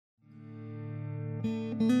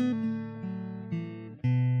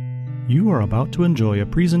You are about to enjoy a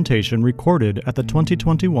presentation recorded at the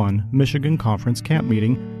 2021 Michigan Conference Camp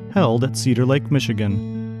Meeting held at Cedar Lake,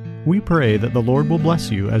 Michigan. We pray that the Lord will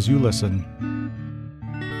bless you as you listen.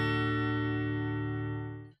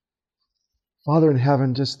 Father in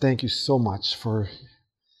heaven, just thank you so much for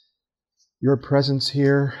your presence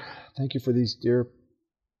here. Thank you for these dear,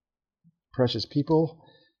 precious people.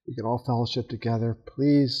 We can all fellowship together.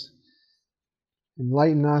 Please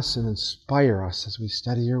enlighten us and inspire us as we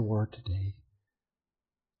study your word today.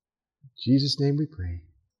 In Jesus' name we pray.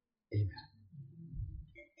 Amen.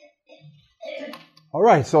 All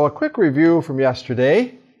right, so a quick review from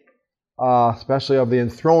yesterday, especially of the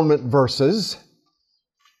enthronement verses.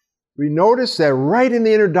 We noticed that right in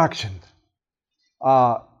the introduction,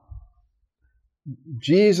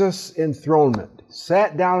 Jesus' enthronement,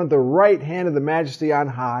 sat down at the right hand of the Majesty on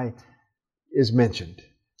high, is mentioned.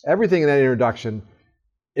 Everything in that introduction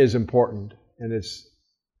is important, and it's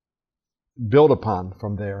built upon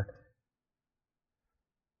from there.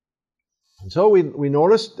 And so we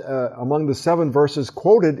noticed among the 7 verses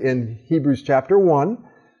quoted in Hebrews chapter 1,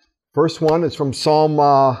 first one is from Psalm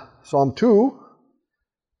 2,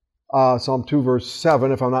 Psalm 2 verse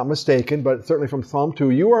 7, if I'm not mistaken, but certainly from Psalm 2,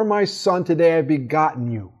 "You are my son, today I've begotten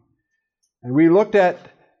you." And we looked at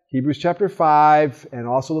Hebrews chapter 5 and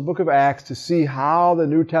also the book of Acts to see how the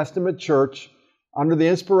New Testament church, under the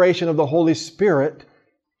inspiration of the Holy Spirit,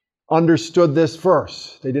 understood this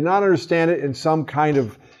verse. They did not understand it in some kind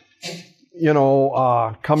of,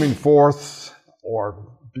 coming forth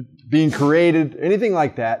or being created, anything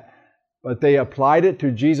like that, but they applied it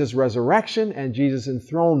to Jesus' resurrection and Jesus'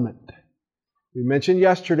 enthronement. We mentioned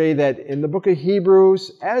yesterday that in the book of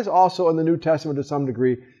Hebrews, as also in the New Testament to some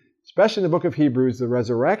degree, especially in the book of Hebrews, the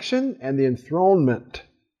resurrection and the enthronement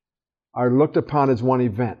are looked upon as one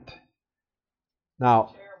event.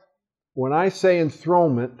 Now, when I say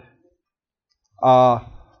enthronement,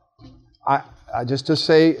 just to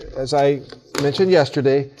say, as I mentioned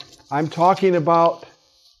yesterday, I'm talking about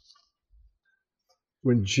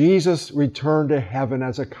when Jesus returned to heaven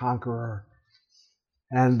as a conqueror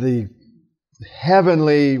and the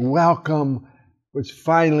heavenly welcome which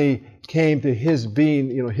finally came to his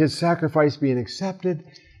being, his sacrifice being accepted,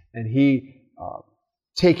 and he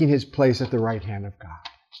taking his place at the right hand of God.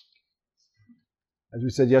 As we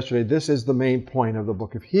said yesterday, this is the main point of the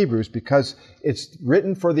book of Hebrews because it's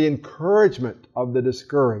written for the encouragement of the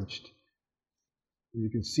discouraged. You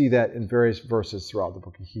can see that in various verses throughout the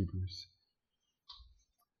book of Hebrews.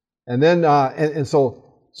 And then, so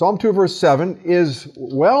Psalm 2 verse 7 is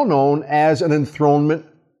well known as an enthronement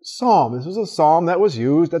psalm. This was a psalm that was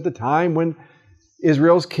used at the time when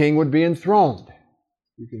Israel's king would be enthroned.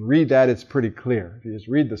 You can read that, it's pretty clear if you just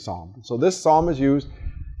read the psalm. So this psalm is used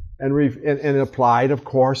and applied, of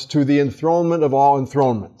course, to the enthronement of all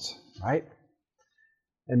enthronements, right?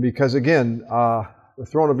 And because, again, the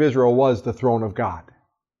throne of Israel was the throne of God.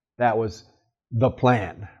 That was the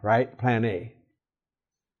plan, right? Plan A.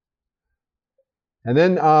 And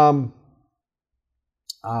then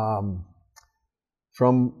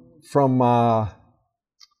from I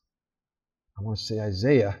want to say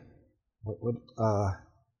Isaiah,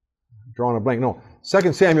 drawing a blank. No,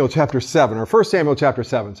 2 Samuel chapter 7, or 1 Samuel chapter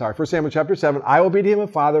 7, 1 Samuel chapter 7, "I will be to him a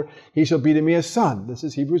father, he shall be to me a son." This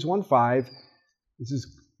is Hebrews 1:5. This is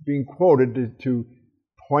being quoted to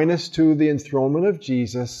point us to the enthronement of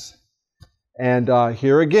Jesus. And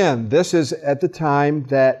here again, this is at the time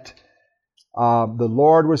that the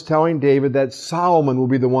Lord was telling David that Solomon will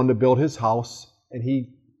be the one to build his house. And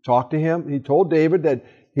he talked to him. He told David that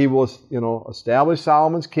he will, establish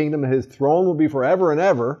Solomon's kingdom, and his throne will be forever and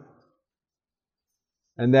ever.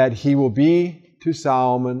 And that he will be to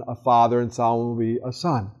Solomon a father, and Solomon will be a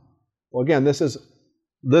son. Well, again, this is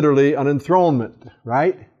literally an enthronement,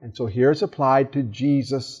 right? And so here it's applied to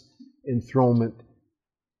Jesus' enthronement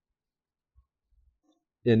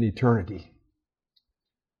in eternity.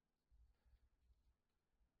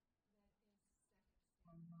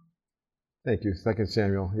 Thank you, 2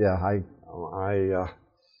 Samuel. Yeah,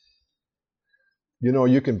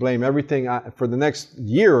 you can blame everything for the next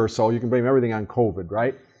year or so. You can blame everything on COVID,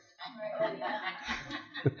 right?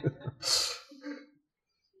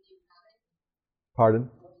 Pardon?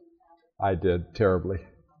 I did terribly.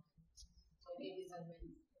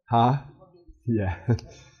 Huh? Yeah.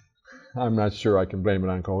 I'm not sure I can blame it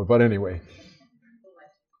on COVID, but anyway.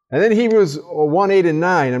 And then Hebrews 1, 8, and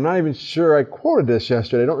 9. I'm not even sure I quoted this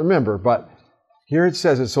yesterday. I don't remember. But here it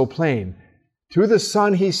says, it's so plain. To the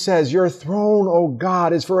Son he says, "Your throne, O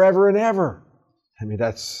God, is forever and ever."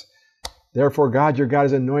 Therefore God, your God,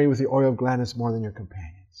 is anointed with the oil of gladness more than your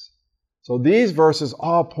companions. So these verses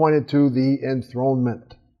all pointed to the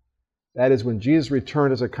enthronement. That is when Jesus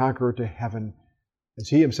returned as a conqueror to heaven, as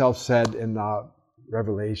he himself said in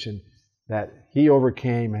Revelation, that he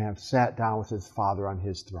overcame and have sat down with his Father on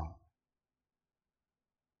his throne.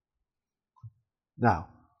 Now,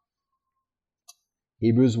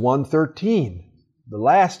 Hebrews 1:13, the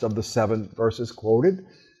last of the 7 verses quoted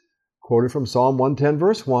from Psalm 110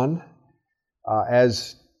 verse 1,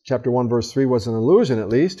 as chapter 1 verse 3 was an allusion at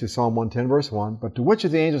least to Psalm 110 verse 1, but to which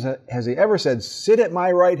of the angels has he ever said, "Sit at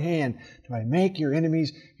my right hand till I make your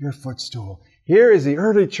enemies your footstool"? Here is the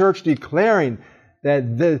early church declaring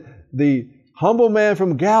that the humble man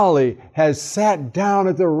from Galilee has sat down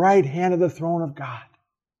at the right hand of the throne of God.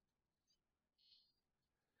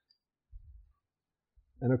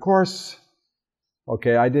 And of course,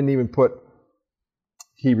 okay, I didn't even put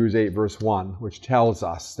Hebrews 8 verse 1, which tells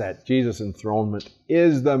us that Jesus' enthronement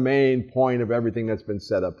is the main point of everything that's been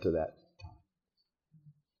set up to that time.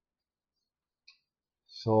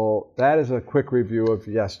 So that is a quick review of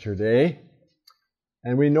yesterday.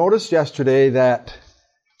 And we noticed yesterday that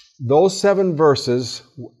those 7 verses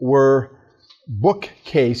were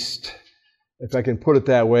bookcased, if I can put it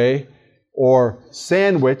that way, or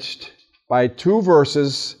sandwiched by 2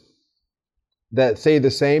 verses that say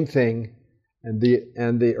the same thing,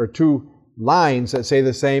 or 2 lines that say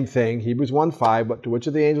the same thing. Hebrews 1:5, but to which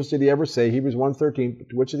of the angels did he ever say? Hebrews 1:13, but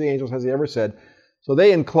to which of the angels has he ever said? So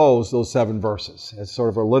they enclose those 7 verses as sort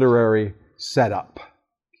of a literary setup.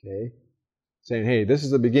 Okay? Saying, hey, this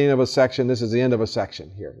is the beginning of a section, this is the end of a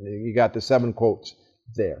section here. You got the 7 quotes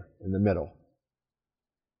there in the middle.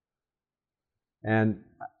 And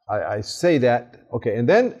I say that, okay, and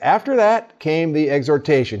then after that came the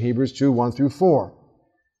exhortation, Hebrews 2:1 through 4.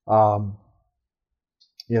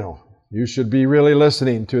 You should be really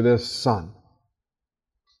listening to this son.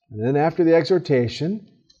 And then after the exhortation,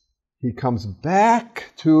 he comes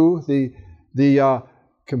back to the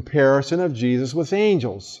comparison of Jesus with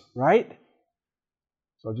angels, right?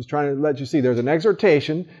 So I'm just trying to let you see there's an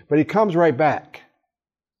exhortation, but he comes right back.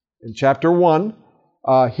 In chapter 1,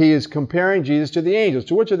 he is comparing Jesus to the angels.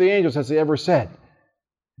 To which of the angels has he ever said?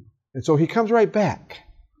 And so he comes right back.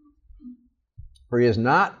 For he has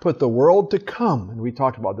not put the world to come, and we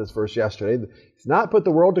talked about this verse yesterday, he has not put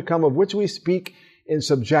the world to come of which we speak in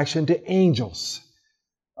subjection to angels.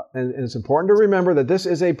 And it's important to remember that this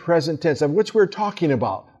is a present tense of which we're talking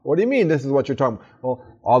about. What do you mean this is what you're talking about?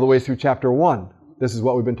 Well, all the way through chapter 1, this is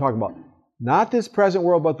what we've been talking about. Not this present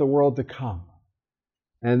world, but the world to come.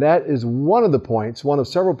 And that is one of the points, one of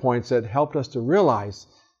several points that helped us to realize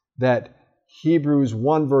that Hebrews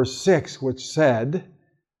 1 verse 6, which said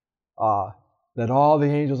that all the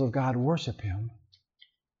angels of God worship Him,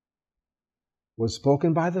 was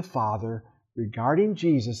spoken by the Father regarding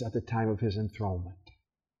Jesus at the time of His enthronement.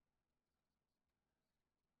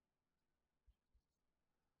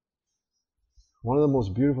 One of the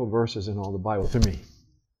most beautiful verses in all the Bible to me.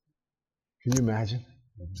 Can you imagine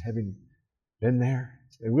having been there?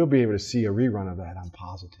 And we'll be able to see a rerun of that, I'm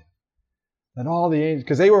positive. That all the angels,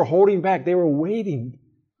 because they were holding back, they were waiting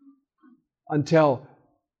until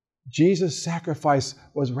Jesus' sacrifice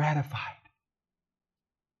was ratified.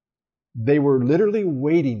 They were literally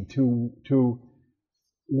waiting to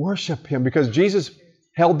worship Him because Jesus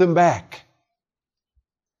held them back.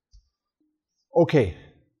 Okay,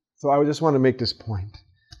 so I just want to make this point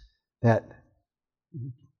that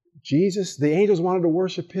Jesus, the angels wanted to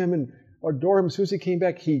worship Him and adore Him. As soon as He came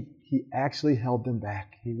back, He actually held them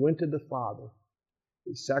back. He went to the Father.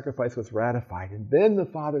 His sacrifice was ratified. And then the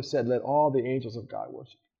Father said, let all the angels of God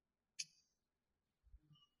worship.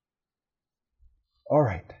 All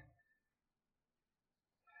right.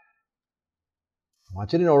 I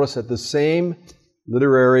want you to notice that the same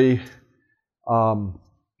literary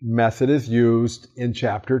method is used in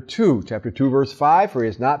chapter 2. Chapter 2, verse 5, for He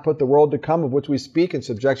has not put the world to come of which we speak in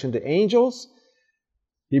subjection to angels.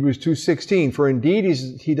 Hebrews 2:16, for indeed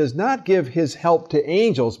He does not give His help to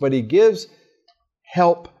angels, but He gives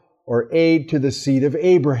help or aid to the seed of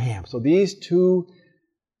Abraham. So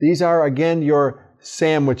these are again your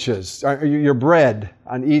sandwiches, your bread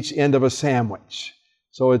on each end of a sandwich.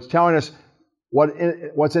 So it's telling us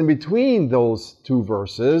what's in between those 2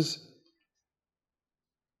 verses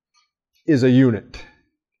is a unit,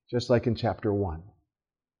 just like in chapter 1.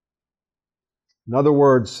 In other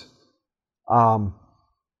words,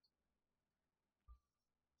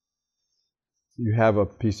 you have a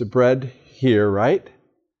piece of bread here, right?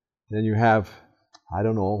 Then you have, I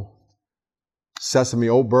don't know, sesame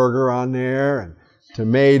oat burger on there and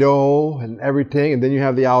tomato and everything. And then you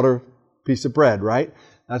have the outer piece of bread, right?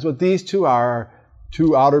 That's what these 2 are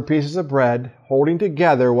two outer pieces of bread holding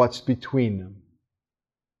together what's between them.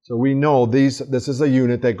 So we know this is a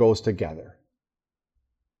unit that goes together.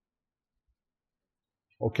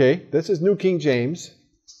 Okay, this is New King James.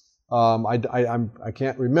 I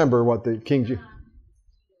can't remember what the King James...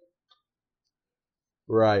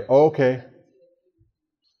 Right, okay.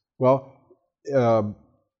 Well,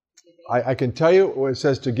 I can tell you when it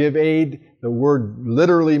says to give aid, the word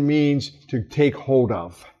literally means to take hold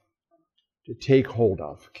of. To take hold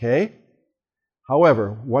of, okay?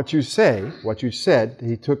 However, what you said,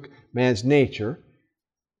 he took man's nature,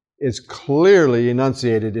 is clearly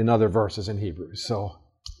enunciated in other verses in Hebrews. So,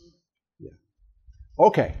 yeah.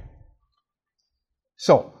 Okay.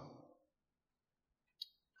 So,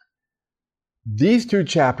 these two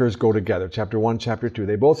chapters go together, chapter 1, chapter 2.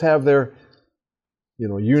 They both have their,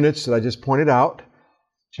 units that I just pointed out.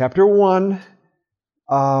 Chapter 1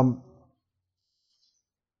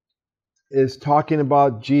 is talking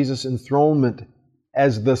about Jesus' enthronement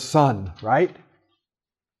as the Son, right?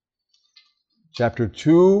 Chapter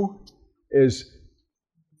 2 is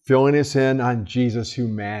filling us in on Jesus'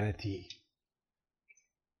 humanity.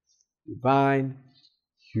 Divine,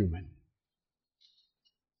 human.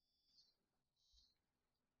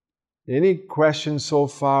 Any questions so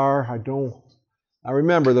far? I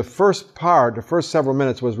remember the first several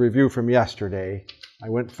minutes was review from yesterday. I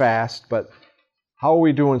went fast, but how are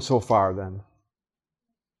we doing so far then?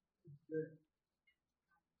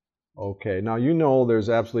 Okay, now there's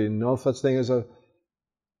absolutely no such thing as a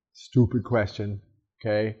stupid question,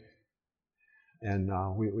 okay? And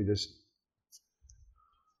we just...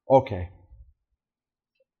 Okay.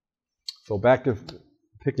 So back to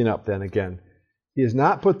picking up then again. He has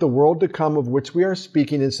not put the world to come of which we are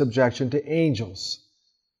speaking in subjection to angels.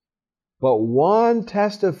 But one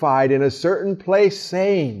testified in a certain place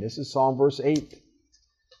saying, this is Psalm verse 8,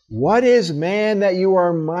 what is man that you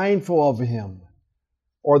are mindful of him?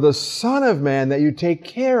 Or the Son of Man that you take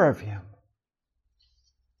care of him?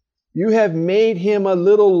 You have made him a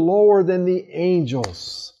little lower than the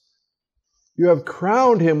angels. You have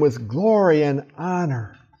crowned him with glory and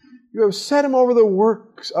honor. You have set him over the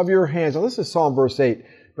works of your hands. Now, this is Psalm verse 8,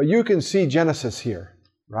 but you can see Genesis here,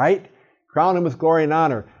 right? Crown him with glory and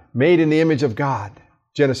honor, made in the image of God,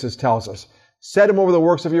 Genesis tells us. Set him over the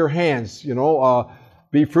works of your hands,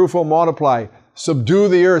 be fruitful, multiply, subdue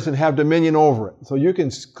the earth and have dominion over it. So you can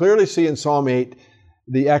clearly see in Psalm 8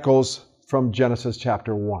 the echoes from Genesis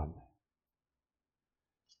chapter 1.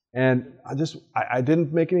 And I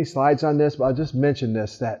didn't make any slides on this, but I'll just mention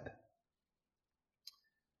this, that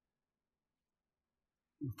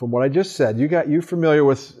from what I just said, you familiar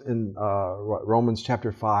with in Romans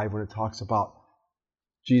chapter 5 when it talks about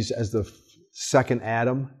Jesus as the second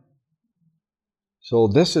Adam? So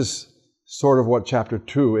this is sort of what chapter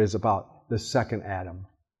 2 is about, the second Adam.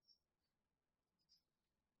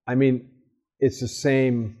 I mean, it's the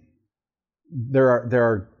same. There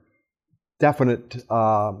are definite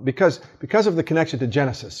because of the connection to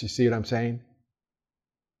Genesis. You see what I'm saying?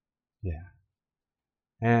 Yeah.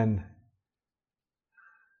 And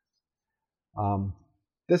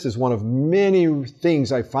this is one of many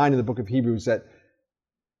things I find in the book of Hebrews that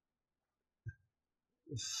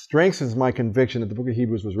strengthens my conviction that the book of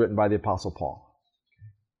Hebrews was written by the Apostle Paul.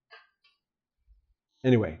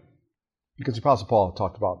 Anyway, because the Apostle Paul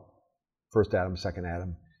talked about first Adam, second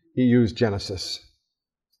Adam, he used Genesis.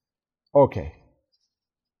 Okay.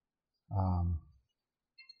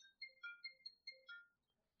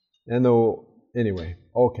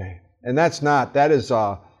 Okay. And that is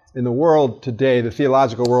in the world today, the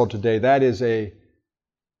theological world today, that is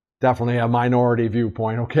definitely a minority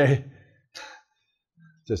viewpoint, okay?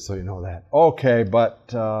 Just so you know that. Okay,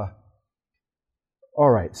 but, all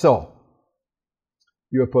right, so,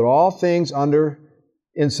 you have put all things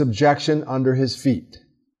in subjection under his feet.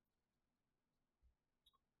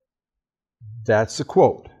 That's the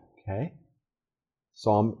quote, okay?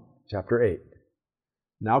 Psalm chapter 8.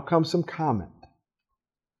 Now comes some comment.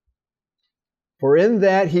 For in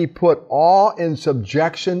that he put all in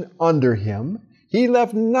subjection under him, he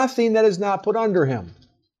left nothing that is not put under him.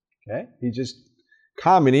 Okay? He's just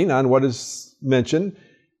commenting on what is mentioned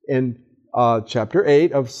in chapter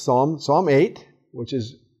 8 of Psalm 8, which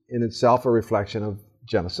is in itself a reflection of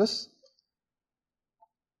Genesis.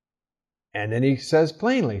 And then he says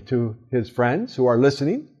plainly to his friends who are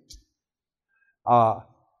listening,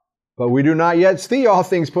 but we do not yet see all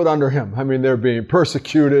things put under him. I mean, they're being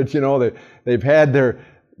persecuted, they've had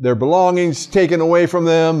their belongings taken away from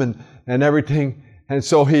them and everything. And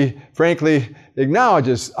so he frankly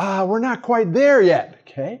acknowledges, we're not quite there yet,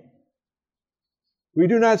 okay? We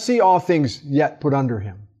do not see all things yet put under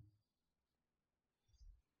him.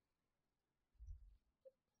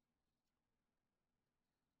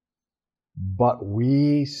 but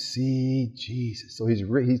we see Jesus. So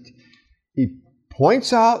he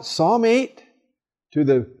points out Psalm 8 to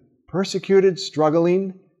the persecuted,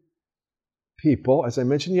 struggling people. As I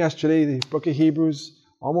mentioned yesterday, the book of Hebrews,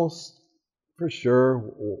 almost for sure,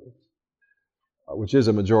 which is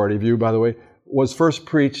a majority view, by the way, was first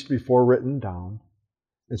preached before written down.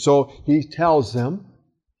 And so he tells them,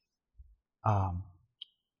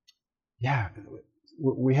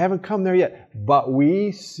 we haven't come there yet, but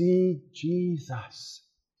we see Jesus,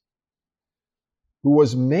 who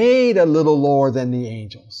was made a little lower than the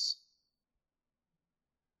angels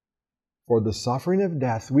for the suffering of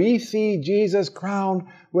death. We see Jesus crowned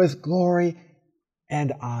with glory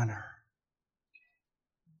and honor.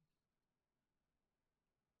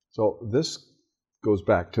 So this goes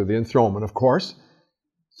back to the enthronement, of course.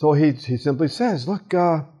 So he simply says, look,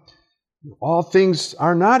 all things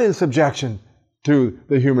are not in subjection to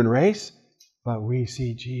the human race, but we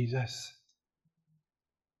see Jesus,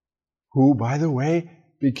 who, by the way,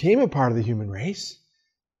 became a part of the human race.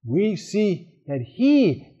 We see that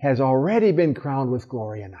He has already been crowned with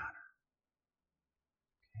glory and honor.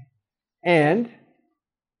 And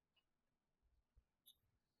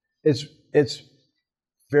it's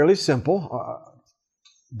fairly simple.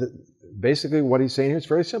 Basically, what he's saying here is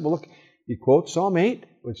very simple. Look, he quotes Psalm 8,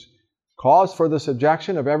 which calls for the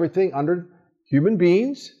subjection of everything under human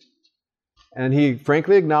beings, and he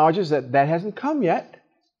frankly acknowledges that that hasn't come yet.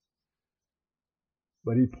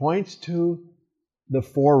 But he points to the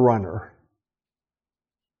forerunner,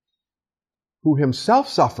 who himself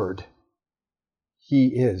suffered. He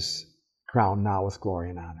is crowned now with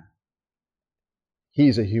glory and honor.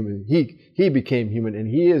 He's a human. He became human, and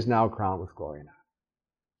he is now crowned with glory and honor.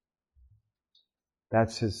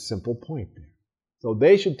 That's his simple point there. So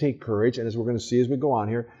they should take courage, and as we're going to see as we go on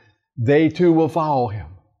here, they too will follow him.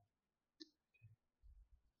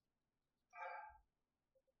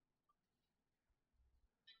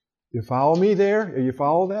 You follow me there? You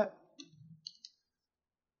follow that?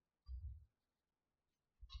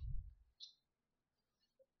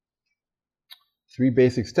 Three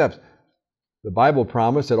basic steps. The Bible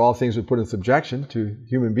promised that all things would put in subjection to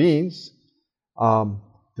human beings.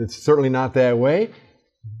 It's certainly not that way,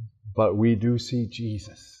 but we do see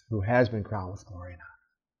Jesus, who has been crowned with glory and honor.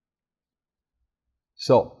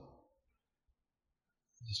 So,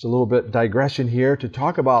 just a little bit digression here to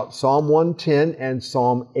talk about Psalm 110 and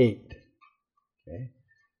Psalm 8. Okay.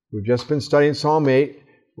 We've just been studying Psalm 8.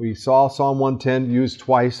 We saw Psalm 110 used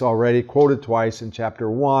twice already, quoted twice in chapter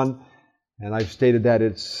 1, and I've stated that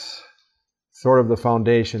it's sort of the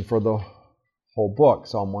foundation for the whole book,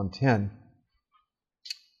 Psalm 110.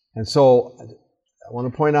 And so, I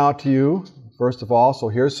want to point out to you, first of all, so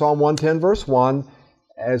here's Psalm 110, verse 1,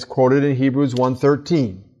 as quoted in Hebrews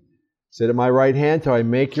 1:13. Sit at my right hand till I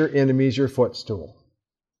make your enemies your footstool.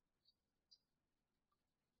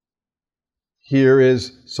 Here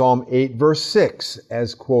is Psalm 8, verse 6,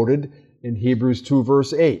 as quoted in Hebrews 2,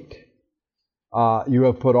 verse 8. You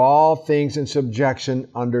have put all things in subjection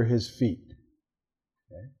under his feet.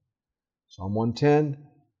 Okay. Psalm 110,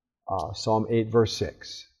 Psalm 8, verse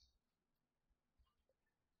 6.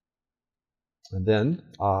 And then,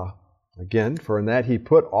 again, for in that he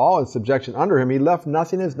put all in subjection under him, he left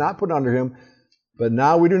nothing is not put under him. But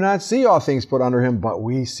now we do not see all things put under him, but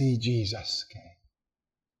we see Jesus. Okay.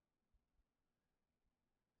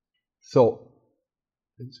 So,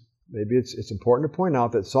 maybe it's important to point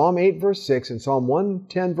out that Psalm 8, verse 6 and Psalm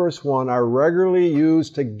 110, verse 1 are regularly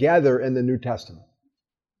used together in the New Testament.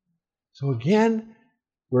 So again,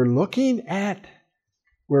 we're looking at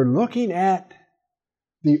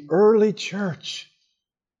the early church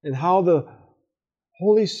and how the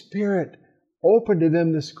Holy Spirit opened to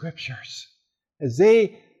them the Scriptures as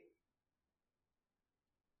they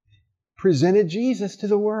presented Jesus to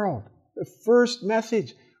the world. The first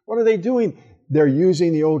message. What are they doing? They're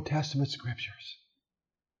using the Old Testament Scriptures.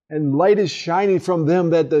 And light is shining from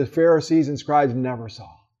them that the Pharisees and scribes never saw.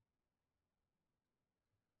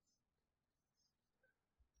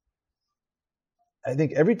 I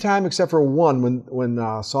think every time except for one,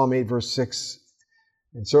 when Psalm 8, verse 6,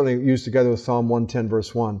 and certainly used together with Psalm 110,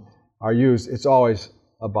 verse 1, are used, it's always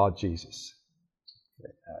about Jesus.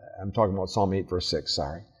 I'm talking about Psalm 8, verse 6,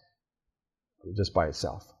 sorry. Just by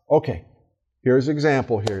itself. Okay, here's an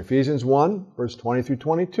example here. Ephesians 1, verse 20 through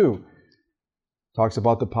 22. Talks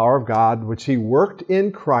about the power of God, which He worked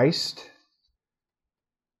in Christ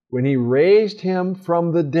when He raised Him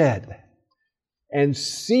from the dead and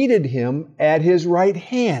seated Him at His right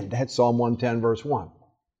hand. That's Psalm 110, verse 1.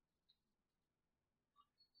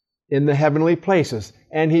 In the heavenly places.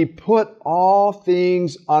 And He put all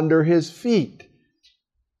things under His feet.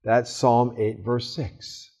 That's Psalm 8, verse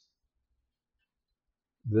 6.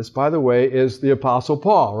 This, by the way, is the Apostle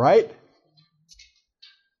Paul, right?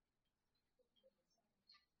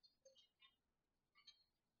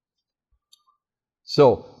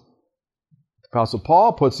 So, the Apostle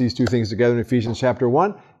Paul puts these two things together in Ephesians chapter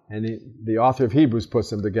 1, and the author of Hebrews puts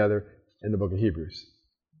them together in the book of Hebrews,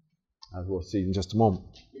 as we'll see in just a moment.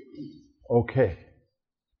 Okay.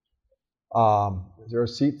 Is there a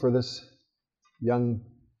seat for this young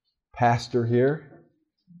pastor here?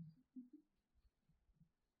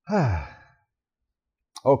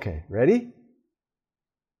 Okay, ready?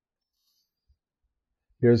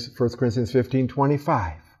 Here's 1 Corinthians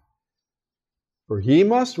 15:25. For he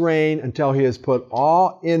must reign until he has put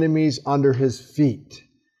all enemies under his feet.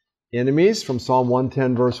 Enemies from Psalm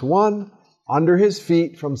 110 verse 1, under his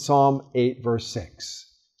feet from Psalm 8 verse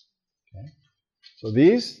 6. Okay. So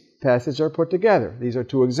these passages are put together. These are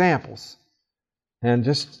two examples. And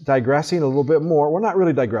just digressing a little bit more, we're not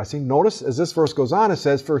really digressing. Notice as this verse goes on, it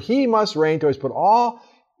says, for he must reign till he has put all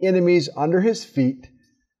enemies under his feet.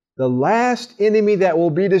 The last enemy that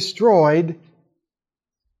will be destroyed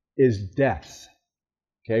is death.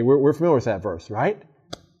 Okay, we're familiar with that verse, right?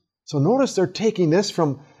 So notice they're taking this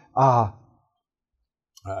from, Paul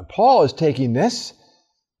is taking this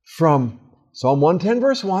from Psalm 110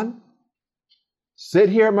 verse 1. Sit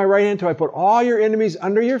here at my right hand till I put all your enemies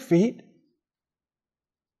under your feet.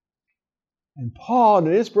 And Paul, in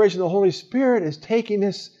the inspiration of the Holy Spirit, is taking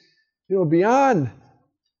this, beyond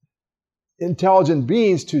intelligent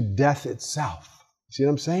beings to death itself. See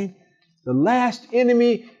what I'm saying? The last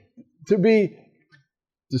enemy to be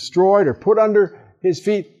destroyed or put under his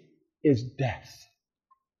feet is death.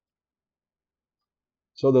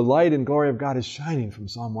 So the light and glory of God is shining from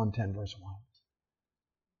Psalm 110, verse 1.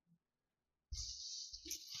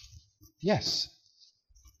 Yes.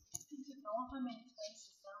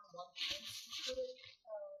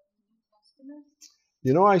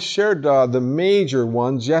 I shared the major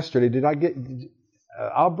ones yesterday. Did I get...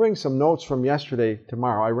 I'll bring some notes from yesterday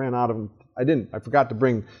tomorrow. I ran out of them. I forgot to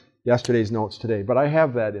bring yesterday's notes today, but I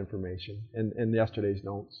have that information in yesterday's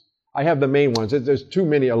notes. I have the main ones. There's too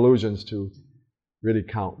many allusions to really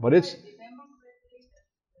count, but it's...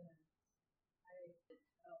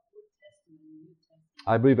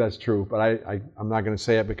 I believe that's true, but I'm not going to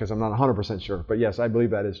say it because I'm not 100% sure. But yes, I believe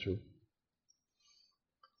that is true.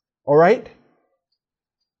 All right?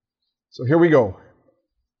 So here we go.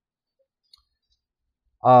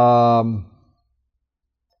 The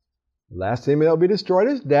last enemy that will be destroyed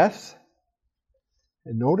is death.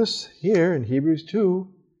 And notice here in Hebrews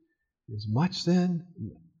 2, as much then,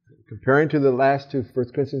 comparing to the last two,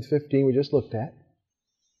 1 Corinthians 15 we just looked at,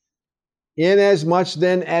 inasmuch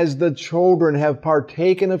then as the children have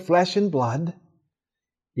partaken of flesh and blood,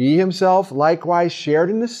 he himself likewise shared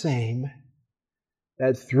in the same,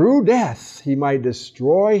 that through death he might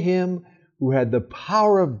destroy him who had the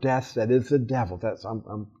power of death, that is the devil.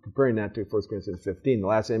 I'm comparing that to 1 Corinthians 15. The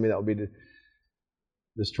last enemy that will be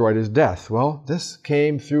destroyed is death. Well, this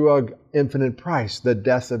came through an infinite price, the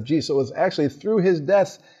death of Jesus. So it was actually through his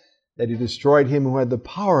death that he destroyed him who had the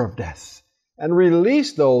power of death, and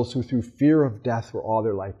released those who through fear of death were all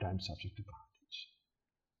their lifetime subject to bondage.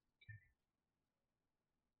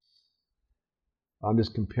 I'm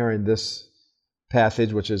just comparing this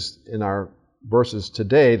passage, which is in our verses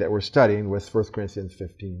today that we're studying, with 1 Corinthians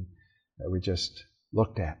 15 that we just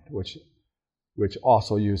looked at, which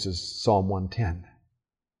also uses Psalm 110.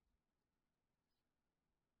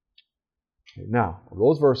 Okay, now,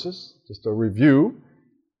 those verses, just a review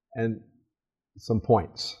and some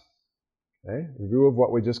points. Okay, review of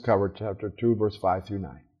what we just covered, chapter 2, verse 5 through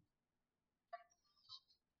 9.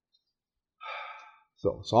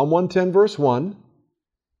 So, Psalm 110, verse 1,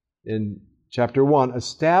 in chapter 1,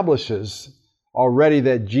 establishes already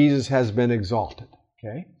that Jesus has been exalted.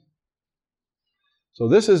 Okay? So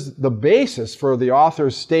this is the basis for the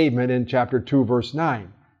author's statement in chapter 2, verse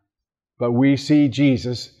 9. But we see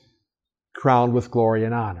Jesus crowned with glory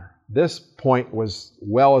and honor. This point was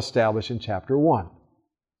well established in chapter 1.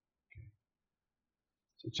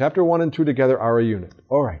 So chapter 1 and 2 together are a unit.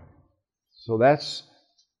 All right. So that's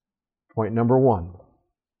point number 1.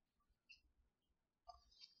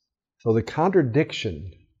 So the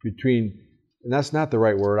contradiction between, and that's not the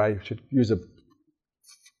right word, I should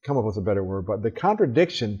come up with a better word, but the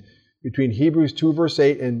contradiction between Hebrews 2 verse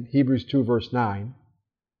 8 and Hebrews 2 verse 9,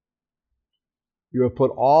 you have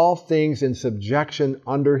put all things in subjection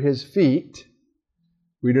under his feet.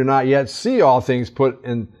 We do not yet see all things put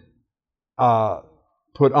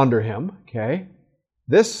under him. Okay?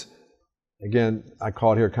 This, again, I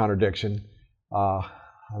call it here contradiction.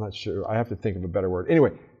 I'm not sure. I have to think of a better word.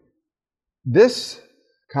 Anyway, this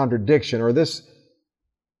contradiction or this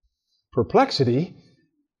perplexity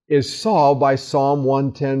is solved by Psalm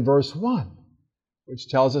 110, verse 1, which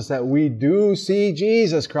tells us that we do see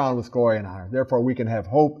Jesus crowned with glory and honor. Therefore, we can have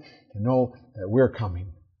hope to know that we're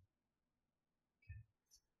coming.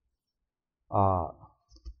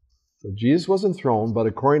 So Jesus was enthroned, but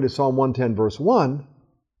according to Psalm 110, verse 1,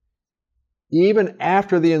 even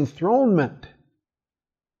after the enthronement,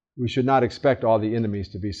 we should not expect all the enemies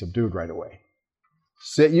to be subdued right away.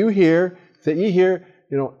 Sit ye here,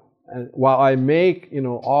 and while I make,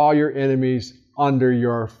 all your enemies under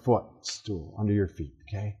your footstool, under your feet,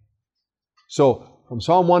 okay? So, from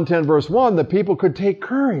Psalm 110, verse 1, the people could take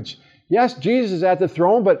courage. Yes, Jesus is at the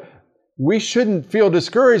throne, but we shouldn't feel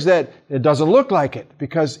discouraged that it doesn't look like it,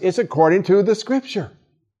 because it's according to the Scripture.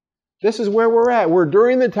 This is where we're at. We're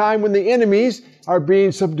during the time when the enemies are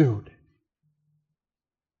being subdued.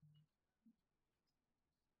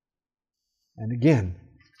 And again,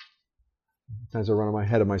 sometimes I run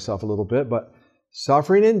ahead of myself a little bit, but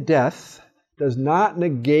suffering and death does not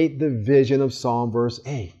negate the vision of Psalm verse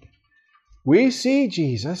 8. We see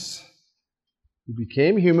Jesus, who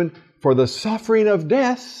became human, for the suffering of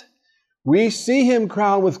death. We see Him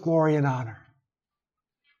crowned with glory and honor.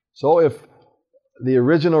 So if the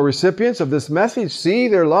original recipients of this message see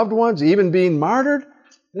their loved ones even being martyred,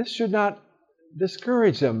 this should not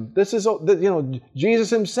discourage them. This is,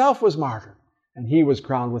 Jesus Himself was martyred, and He was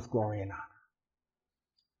crowned with glory and honor.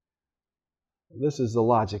 This is the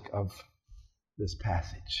logic of this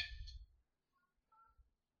passage.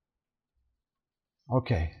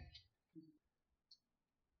 Okay.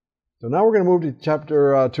 So now we're going to move to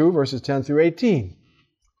chapter 2, verses 10 through 18.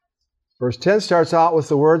 Verse 10 starts out with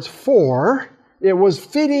the words, "For it was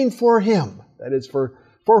fitting for Him," that is, for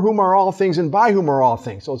whom are all things and by whom are all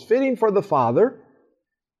things. So it's fitting for the Father.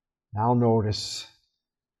 Now notice,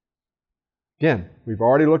 again, we've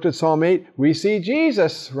already looked at Psalm 8. We see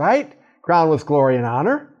Jesus, right? Crowned with glory and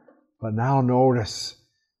honor. But now notice,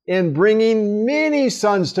 in bringing many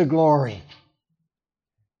sons to glory.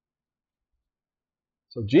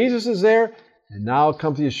 So Jesus is there, and now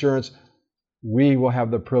comes the assurance, we will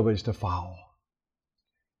have the privilege to follow.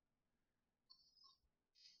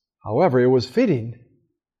 However, it was fitting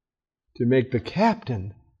to make the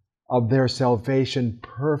captain of their salvation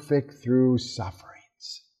perfect through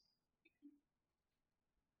sufferings.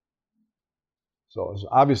 So it's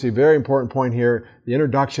obviously a very important point here, the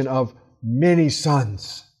introduction of many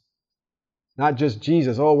sons. Not just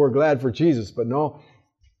Jesus, we're glad for Jesus, but no,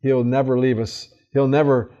 He'll never leave us. He'll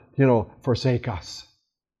never, forsake us.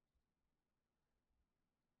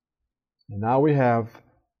 And now we have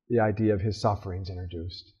the idea of His sufferings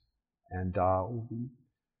introduced. And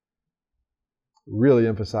really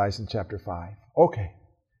emphasized in chapter 5. Okay.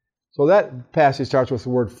 So that passage starts with the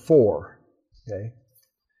word "for," okay?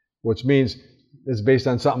 Which means it's based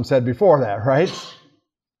on something said before that, right?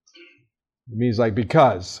 It means like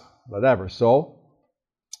because, whatever. So,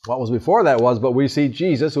 what was before that was, "But we see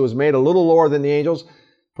Jesus, who was made a little lower than the angels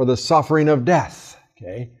for the suffering of death,"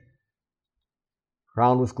 okay?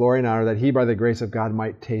 "Crowned with glory and honor, that He by the grace of God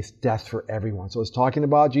might taste death for everyone." So it's talking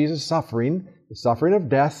about Jesus' suffering, the suffering of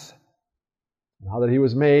death, and how that He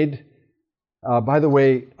was made. By the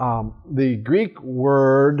way, the Greek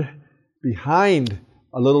word behind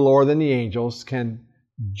 "a little lower than the angels" can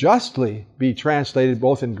justly be translated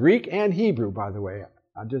both in Greek and Hebrew, by the way.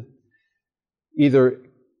 Just either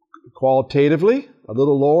qualitatively, a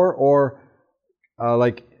little lower, or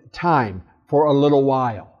like time, for a little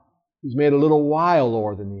while. He's made a little while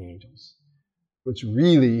lower than the angels, which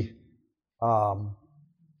really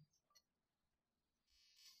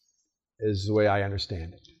is the way I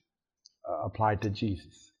understand it, applied to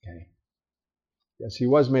Jesus. Okay. Yes, He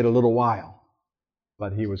was made a little while,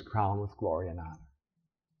 but He was crowned with glory and honor.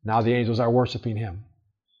 Now the angels are worshiping Him.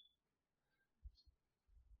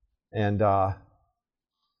 And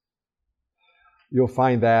you'll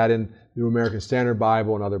find that in New American Standard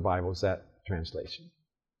Bible and other Bibles, that translation.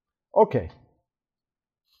 Okay.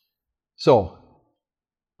 So,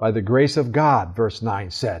 by the grace of God, verse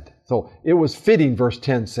 9 said. So, it was fitting, verse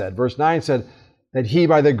 10 said. Verse 9 said that He,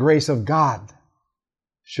 by the grace of God,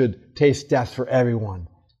 should taste death for everyone.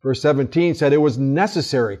 Verse 17 said it was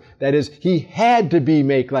necessary. That is, He had to be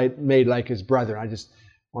made like His brethren. I just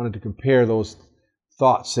wanted to compare those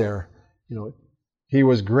thoughts there. He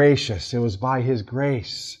was gracious. It was by His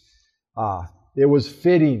grace. It was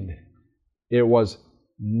fitting. It was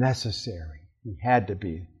necessary. He had to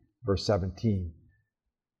be. Verse 17.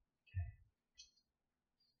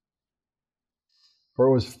 For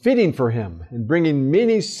it was fitting for him, in bringing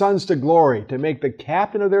many sons to glory, to make the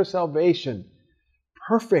captain of their salvation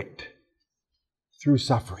perfect through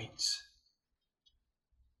sufferings.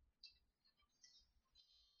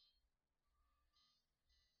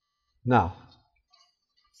 Now,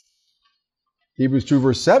 Hebrews 2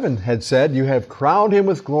 verse 7 had said, you have crowned him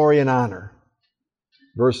with glory and honor.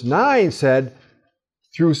 Verse 9 said,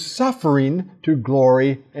 through suffering to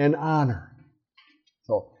glory and honor.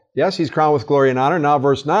 So, yes, he's crowned with glory and honor. Now,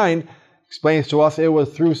 verse 9 explains to us it was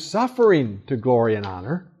through suffering to glory and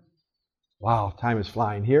honor. Wow, time is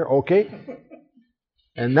flying here. Okay.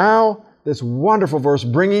 And now, this wonderful verse,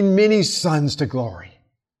 bringing many sons to glory.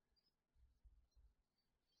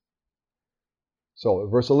 So,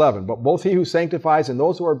 verse 11, but both he who sanctifies and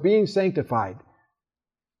those who are being sanctified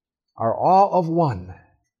are all of one,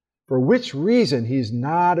 for which reason he's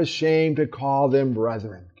not ashamed to call them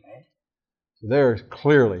brethren. Okay? So there,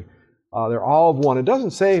 clearly, they're all of one. It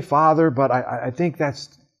doesn't say Father, but I think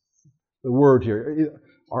that's the word here.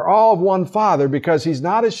 Are all of one Father, because he's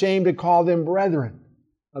not ashamed to call them brethren.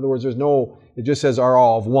 In other words, it just says are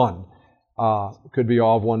all of one. It could be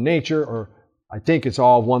all of one nature, or I think it's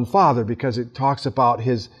all of one Father, because it talks about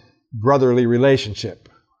his brotherly relationship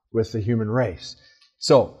with the human race.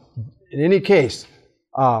 So, in any case,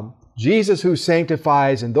 Jesus who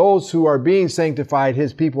sanctifies and those who are being sanctified,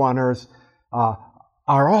 his people on earth,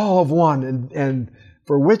 are all of one, and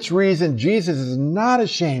for which reason Jesus is not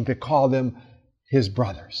ashamed to call them his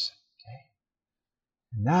brothers. Okay?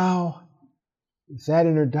 Now, with that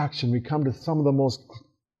introduction, we come to some of the most,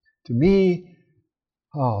 to me,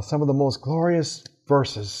 some of the most glorious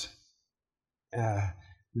verses in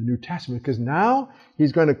the New Testament, because now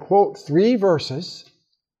he's going to quote 3 verses,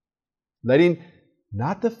 letting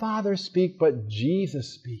not the Father speak, but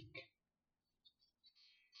Jesus speak.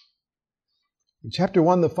 In chapter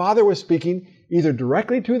 1, the Father was speaking either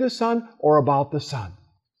directly to the Son or about the Son.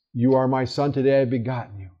 You are my Son, today I have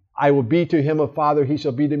begotten you. I will be to him a father, he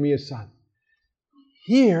shall be to me a son.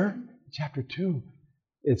 Here, in chapter 2,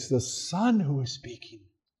 it's the Son who is speaking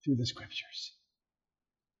through the Scriptures.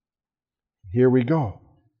 Here we go.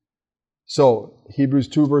 So, Hebrews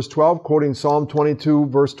 2 verse 12, quoting Psalm 22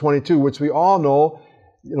 verse 22, which we all know,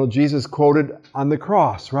 Jesus quoted on the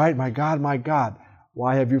cross, right? My God,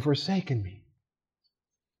 why have you forsaken me?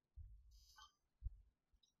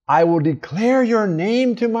 I will declare your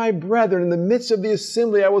name to my brethren. In the midst of the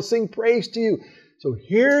assembly, I will sing praise to you. So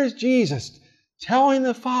here's Jesus telling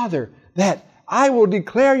the Father that I will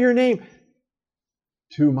declare your name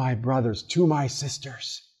to my brothers, to my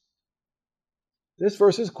sisters. This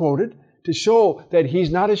verse is quoted to show that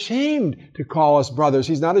he's not ashamed to call us brothers.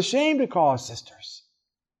 He's not ashamed to call us sisters.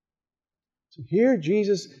 So here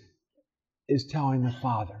Jesus is telling the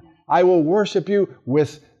Father, I will worship you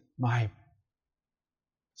with my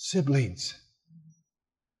siblings.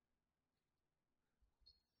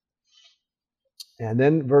 And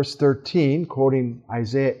then verse 13, quoting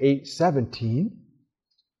Isaiah 8:17,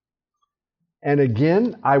 and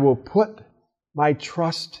again, I will put my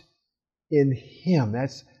trust in him.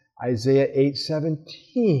 That's Isaiah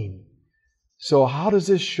 8:17. So how does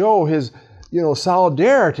this show his,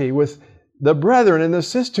 solidarity with the brethren and the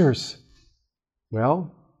sisters?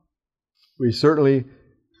 Well, we certainly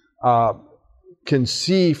can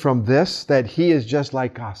see from this that he is just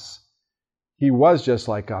like us. He was just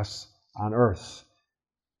like us on earth,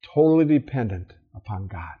 totally dependent upon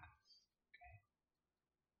God.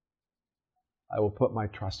 I will put my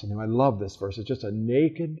trust in him. I love this verse. It's just a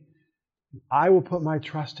naked, I will put my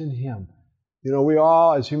trust in him. We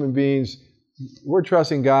all, as human beings, we're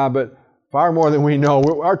trusting God, but far more than we know.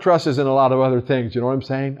 Our trust is in a lot of other things. You know what I'm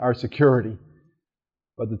saying? Our security.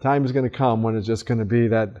 But the time is going to come when it's just going to be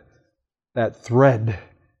that thread.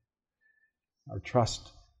 Our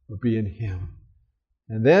trust will be in him.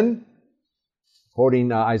 And then,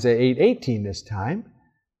 quoting Isaiah 8:18 this time,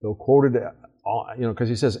 they'll quote it, because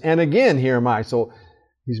he says, and again, here am I. So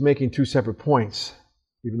he's making 2 separate points,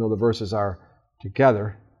 even though the verses are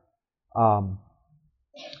together.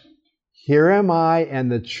 Here am I and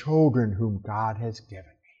the children whom God has given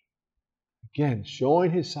me. Again,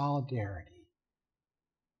 showing his solidarity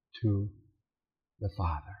to the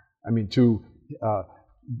Father. To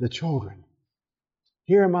the children.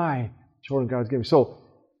 Here am I, children God has given me. So,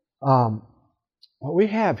 what we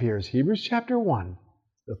have here is Hebrews chapter 1.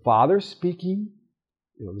 The Father speaking,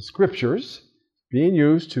 the Scriptures being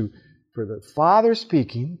used for the Father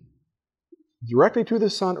speaking directly to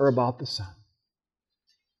the Son or about the Son.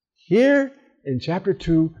 Here in chapter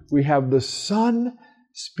 2, we have the Son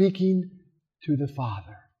speaking to the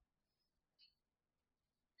Father.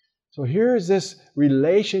 So here is this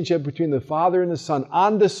relationship between the Father and the Son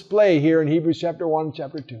on display here in Hebrews chapter 1 and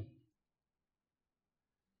chapter 2.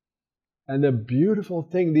 And the beautiful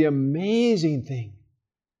thing, the amazing thing,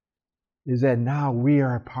 is that now we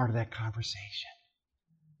are a part of that conversation.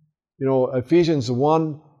 You know, Ephesians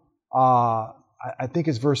 1, I think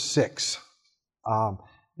it's verse 6.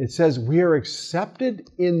 It says, we are accepted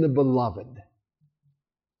in the beloved.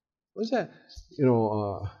 What's that? You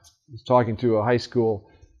know, I was talking to a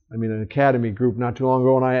an academy group not too long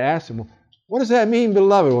ago, and I asked them, well, what does that mean,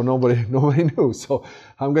 beloved? Well, nobody knew. So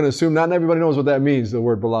I'm going to assume not everybody knows what that means, the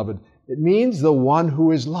word beloved. It means the one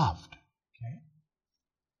who is loved. Okay?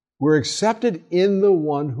 We're accepted in the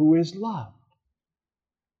one who is loved.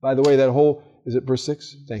 By the way, that whole, is it verse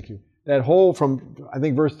 6? Thank you. That whole from, I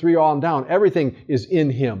think, verse 3 on down, everything is in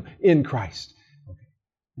Him, in Christ. Okay.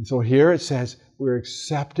 And so here it says, we're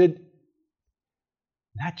accepted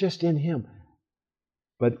not just in Him,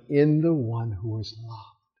 but in the one who is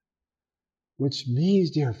loved. Which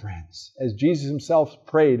means, dear friends, as Jesus Himself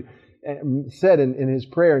prayed and said in His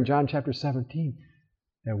prayer in John chapter 17,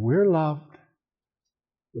 that we're loved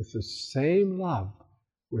with the same love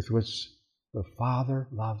with which the Father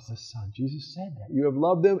loves the Son. Jesus said that. You have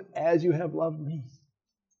loved them as you have loved me.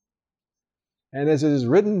 And as it is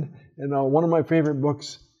written in one of my favorite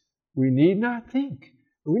books, we need not think.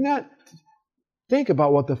 We not think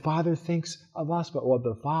about what the Father thinks of us, but what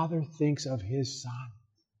the Father thinks of His Son.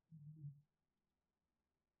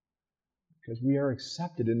 Because we are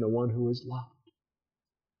accepted in the one who is loved.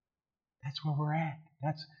 That's where we're at.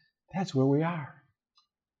 That's where we are.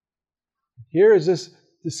 Here is this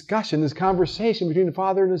discussion, this conversation between the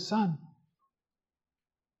Father and the Son.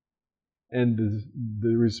 And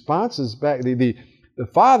the response is back. The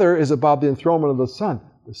Father is about the enthronement of the Son.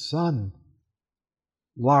 The Son,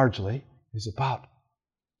 largely, is about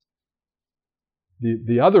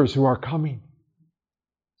the others who are coming.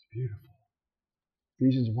 It's beautiful.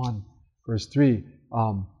 Ephesians 1, verse 3,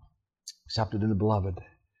 accepted in the beloved.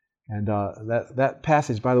 And that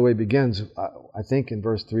passage, by the way, begins, I think, in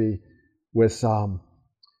verse 3 with,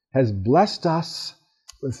 has blessed us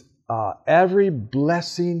with every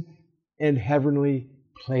blessing in heavenly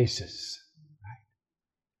places.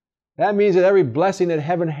 Right? That means that every blessing that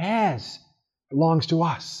heaven has belongs to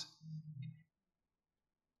us.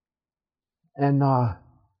 And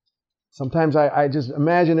sometimes I just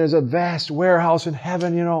imagine there's a vast warehouse in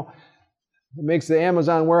heaven, you know, that makes the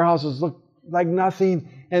Amazon warehouses look like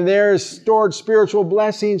nothing. And there's stored spiritual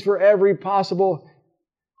blessings for every possible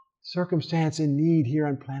circumstance and need here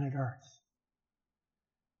on planet Earth.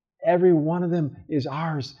 Every one of them is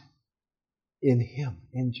ours in Him,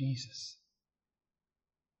 in Jesus.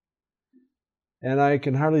 And I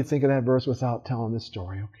can hardly think of that verse without telling this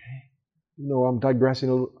story, okay? Even though I'm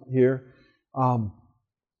digressing here.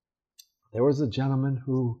 There was a gentleman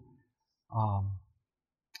who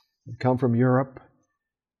had come from Europe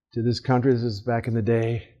to this country. This is back in the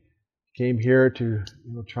day. Came here to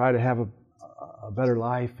try to have a better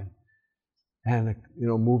life, and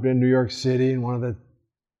moved in New York City, and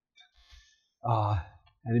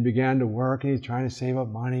and he began to work, and he's trying to save up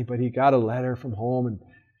money, but he got a letter from home, and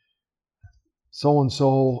so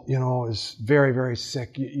is very, very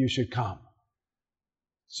sick. You should come.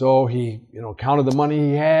 So he, counted the money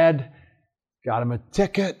he had, got him a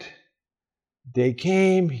ticket. Day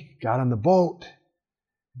came, he got on the boat.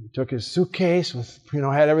 He took his suitcase with,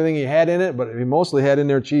 had everything he had in it, but he mostly had in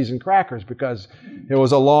there cheese and crackers because it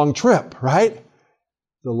was a long trip, right?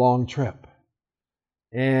 It's a long trip.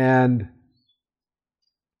 And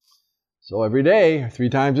so every day, 3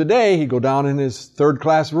 times a day, he'd go down in his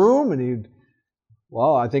third-class room, and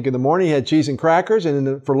I think in the morning he had cheese and crackers,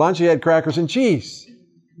 and for lunch he had crackers and cheese.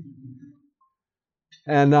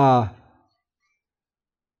 And of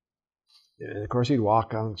course, he'd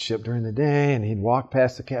walk on the ship during the day, and he'd walk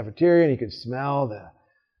past the cafeteria, and he could smell the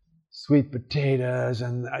sweet potatoes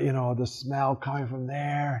and, the smell coming from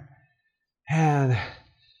there. And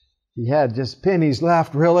he had just pennies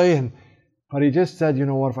left, really, but he just said,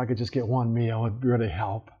 what, if I could just get one meal, it'd really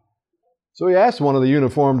help. So he asked one of the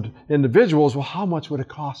uniformed individuals, well, how much would it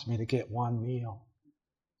cost me to get one meal?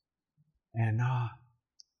 And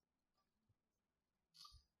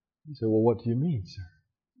he said, well, what do you mean, sir?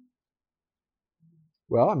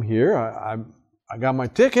 Well, I'm here. I got my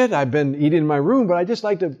ticket. I've been eating in my room, but I'd just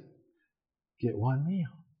like to get one meal.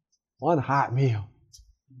 One hot meal.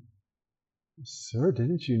 Sir,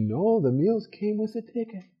 didn't you know the meals came with the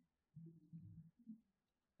ticket?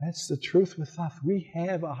 That's the truth with us. We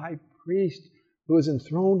have a high priest who is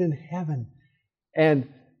enthroned in heaven. And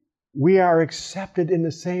we are accepted in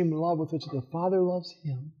the same love with which the Father loves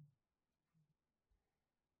Him.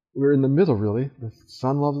 we're in the middle, really. The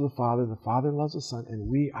Son loves the Father loves the Son, and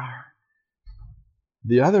we are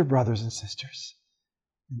the other brothers and sisters.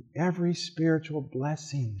 And every spiritual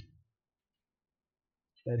blessing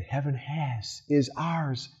that heaven has is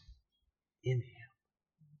ours in Him.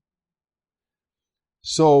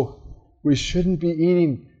 So we shouldn't be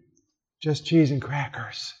eating just cheese and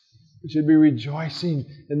crackers. We should be rejoicing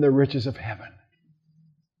in the riches of heaven.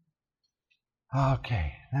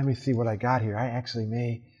 Okay, let me see what I got here. I actually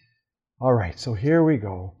may. All right, so here we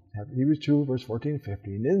go. Hebrews 2, verse 14 and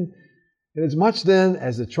 15. Inasmuch then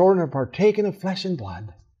as the children have partaken of flesh and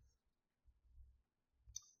blood,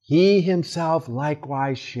 He Himself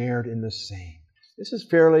likewise shared in the same. This is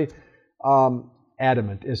fairly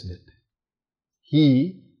adamant, isn't it?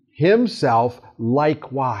 He Himself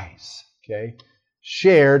likewise, okay,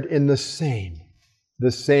 shared in the same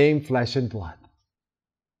flesh and blood.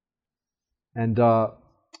 And other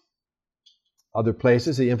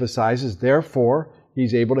places He emphasizes, therefore,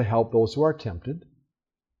 He's able to help those who are tempted.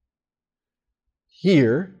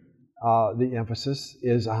 Here, the emphasis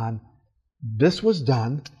is on this was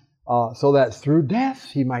done so that through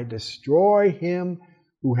death He might destroy him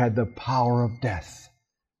who had the power of death,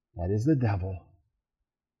 that is the devil,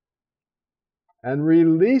 and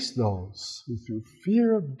release those who through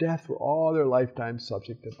fear of death were all their lifetime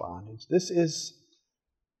subject to bondage. This is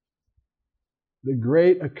the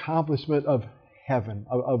great accomplishment of heaven,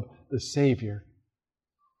 of the Savior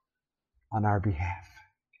on our behalf.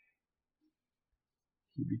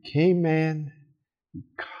 He became man, He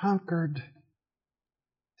conquered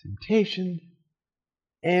temptation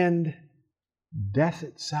and death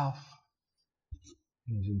itself,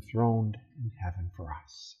 and is enthroned in heaven for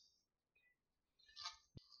us.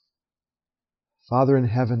 Father in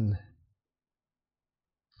heaven,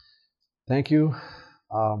 thank You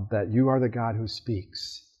that You are the God who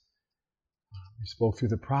speaks. You spoke through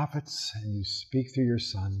the prophets, and You speak through Your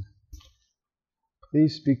Son.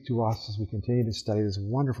 Please speak to us as we continue to study this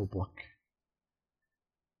wonderful book.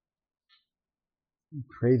 We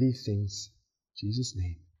pray these things in Jesus'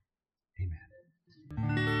 name. Amen.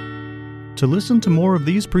 To listen to more of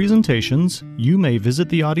these presentations, you may visit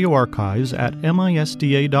the audio archives at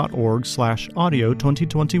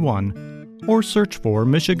misda.org/audio2021 or search for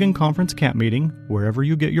Michigan Conference Camp Meeting wherever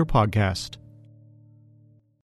you get your podcast.